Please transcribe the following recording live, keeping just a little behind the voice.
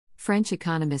French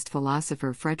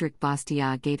economist-philosopher Frédéric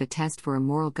Bastiat gave a test for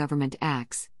immoral government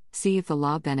acts: see if the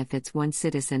law benefits one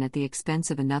citizen at the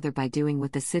expense of another by doing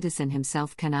what the citizen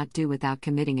himself cannot do without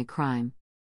committing a crime.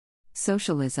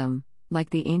 Socialism,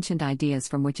 like the ancient ideas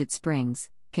from which it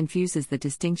springs, confuses the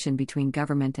distinction between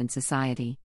government and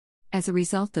society. As a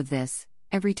result of this,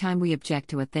 every time we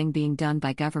object to a thing being done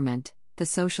by government, the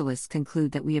socialists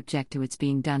conclude that we object to its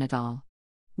being done at all.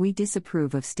 We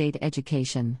disapprove of state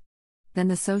education. Then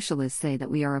the socialists say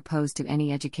that we are opposed to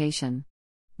any education.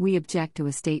 We object to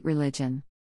a state religion.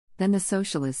 Then the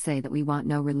socialists say that we want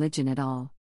no religion at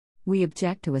all. We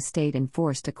object to a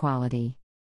state-enforced equality.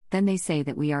 Then they say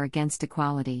that we are against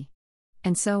equality.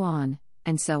 And so on,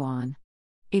 and so on.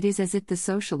 It is as if the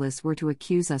socialists were to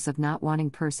accuse us of not wanting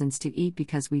persons to eat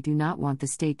because we do not want the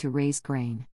state to raise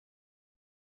grain.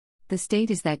 The state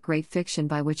is that great fiction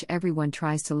by which everyone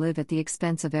tries to live at the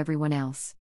expense of everyone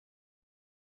else.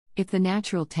 If the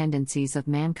natural tendencies of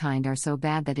mankind are so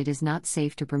bad that it is not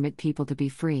safe to permit people to be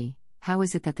free, how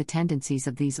is it that the tendencies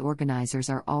of these organizers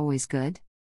are always good?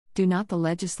 Do not the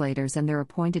legislators and their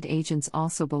appointed agents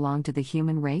also belong to the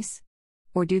human race?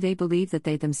 Or do they believe that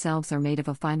they themselves are made of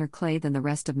a finer clay than the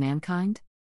rest of mankind?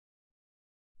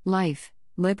 Life,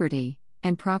 liberty,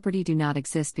 and property do not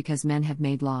exist because men have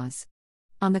made laws.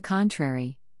 On the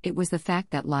contrary, it was the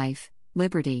fact that life,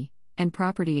 liberty, and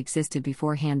property existed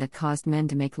beforehand that caused men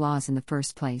to make laws in the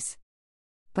first place.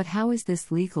 But how is this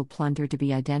legal plunder to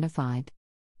be identified?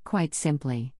 Quite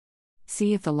simply.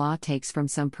 See if the law takes from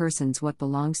some persons what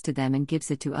belongs to them and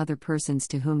gives it to other persons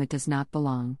to whom it does not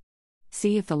belong.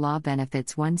 See if the law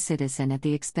benefits one citizen at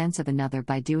the expense of another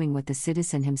by doing what the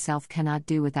citizen himself cannot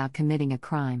do without committing a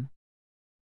crime.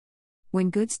 When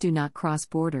goods do not cross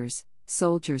borders,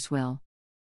 soldiers will.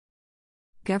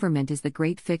 Government is the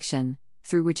great fiction,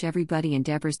 through which everybody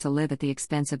endeavors to live at the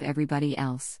expense of everybody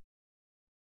else.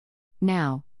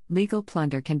 Now, legal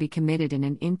plunder can be committed in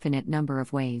an infinite number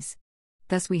of ways.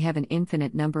 Thus we have an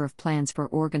infinite number of plans for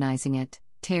organizing it: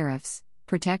 tariffs,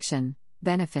 protection,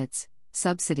 benefits,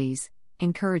 subsidies,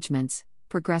 encouragements,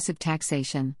 progressive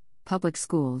taxation, public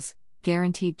schools,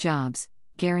 guaranteed jobs,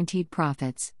 guaranteed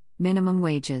profits, minimum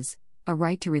wages, a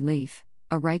right to relief,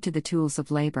 a right to the tools of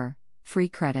labor, free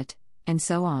credit, and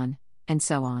so on, and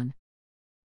so on.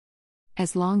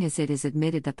 As long as it is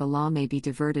admitted that the law may be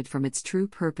diverted from its true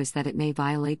purpose, that it may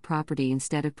violate property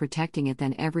instead of protecting it,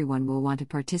 then everyone will want to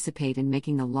participate in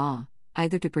making the law,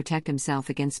 either to protect himself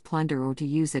against plunder or to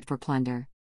use it for plunder.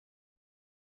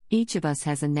 Each of us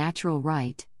has a natural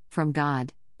right, from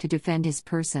God, to defend his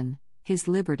person, his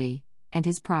liberty, and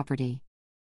his property.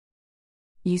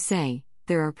 You say,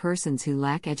 there are persons who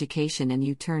lack education, and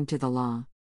you turn to the law.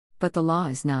 But the law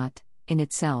is not, in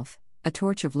itself, a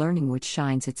torch of learning which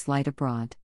shines its light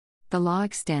abroad. The law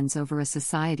extends over a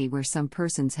society where some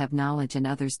persons have knowledge and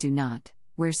others do not,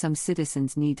 where some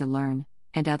citizens need to learn,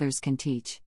 and others can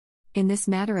teach. In this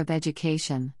matter of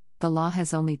education, the law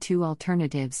has only two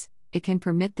alternatives: it can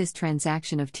permit this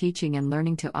transaction of teaching and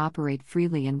learning to operate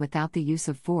freely and without the use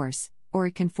of force, or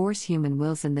it can force human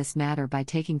wills in this matter by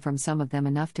taking from some of them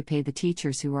enough to pay the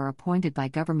teachers who are appointed by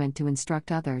government to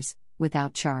instruct others,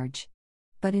 without charge.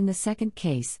 But in the second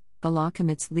case, the law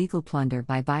commits legal plunder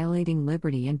by violating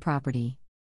liberty and property.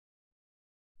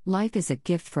 Life is a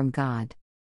gift from God.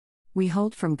 We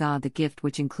hold from God the gift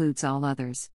which includes all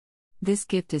others. This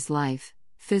gift is life,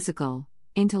 physical,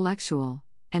 intellectual,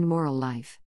 and moral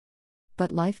life.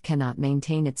 But life cannot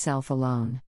maintain itself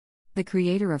alone. The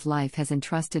Creator of life has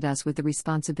entrusted us with the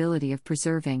responsibility of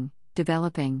preserving,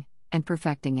 developing, and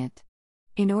perfecting it.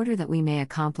 In order that we may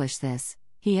accomplish this,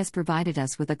 He has provided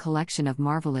us with a collection of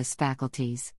marvelous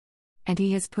faculties. And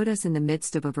He has put us in the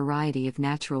midst of a variety of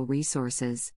natural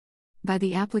resources. By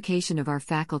the application of our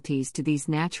faculties to these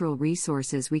natural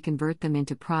resources, we convert them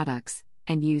into products,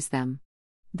 and use them.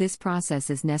 This process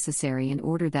is necessary in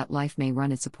order that life may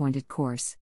run its appointed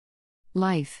course.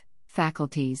 Life,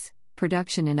 faculties,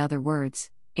 production, in other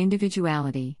words,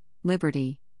 individuality,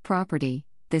 liberty, property,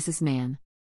 this is man.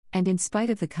 And in spite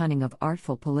of the cunning of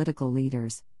artful political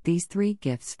leaders, these three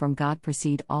gifts from God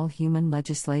precede all human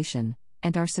legislation,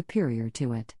 and are superior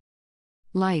to it.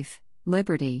 Life,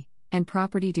 liberty, and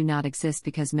property do not exist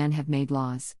because men have made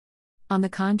laws. On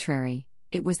the contrary,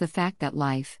 it was the fact that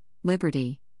life,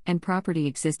 liberty, and property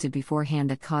existed beforehand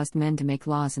that caused men to make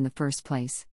laws in the first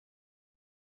place.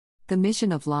 The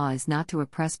mission of law is not to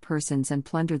oppress persons and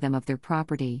plunder them of their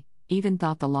property, even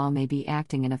though the law may be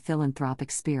acting in a philanthropic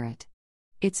spirit.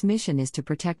 Its mission is to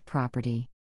protect property.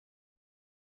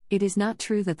 It is not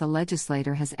true that the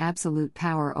legislator has absolute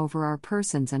power over our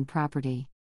persons and property.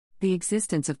 The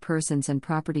existence of persons and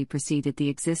property preceded the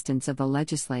existence of the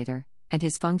legislator, and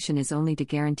his function is only to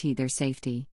guarantee their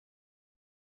safety.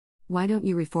 Why don't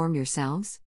you reform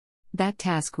yourselves? That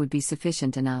task would be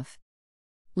sufficient enough.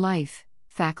 Life,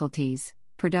 faculties,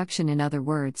 production, in other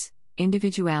words,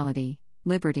 individuality,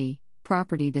 liberty,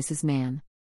 property, this is man.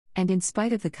 And in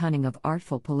spite of the cunning of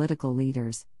artful political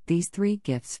leaders, these three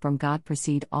gifts from God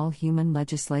precede all human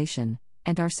legislation,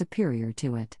 and are superior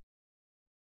to it.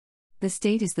 The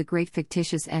state is the great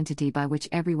fictitious entity by which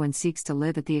everyone seeks to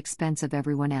live at the expense of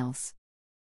everyone else.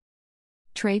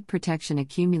 Trade protection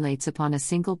accumulates upon a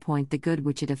single point the good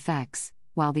which it affects,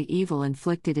 while the evil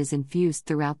inflicted is infused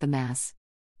throughout the mass.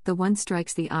 The one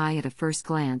strikes the eye at a first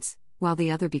glance, while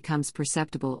the other becomes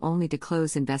perceptible only to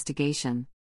close investigation.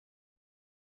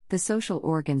 The social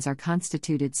organs are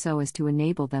constituted so as to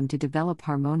enable them to develop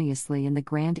harmoniously in the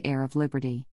grand air of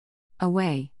liberty.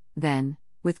 Away, then,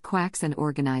 with quacks and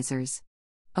organizers.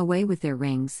 Away with their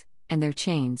rings, and their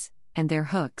chains, and their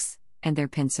hooks, and their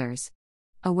pincers.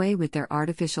 Away with their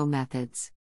artificial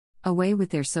methods. Away with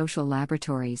their social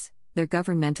laboratories, their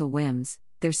governmental whims,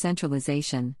 their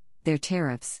centralization, their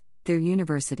tariffs, their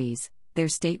universities, their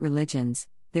state religions,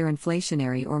 their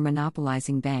inflationary or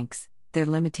monopolizing banks, their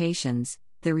limitations,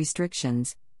 their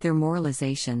restrictions, their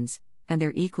moralizations, and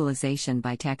their equalization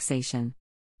by taxation.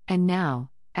 And now,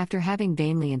 after having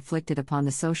vainly inflicted upon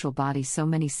the social body so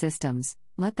many systems,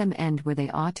 let them end where they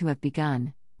ought to have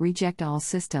begun, reject all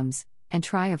systems, and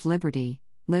try of liberty,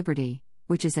 liberty,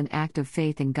 which is an act of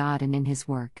faith in God and in His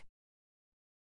work.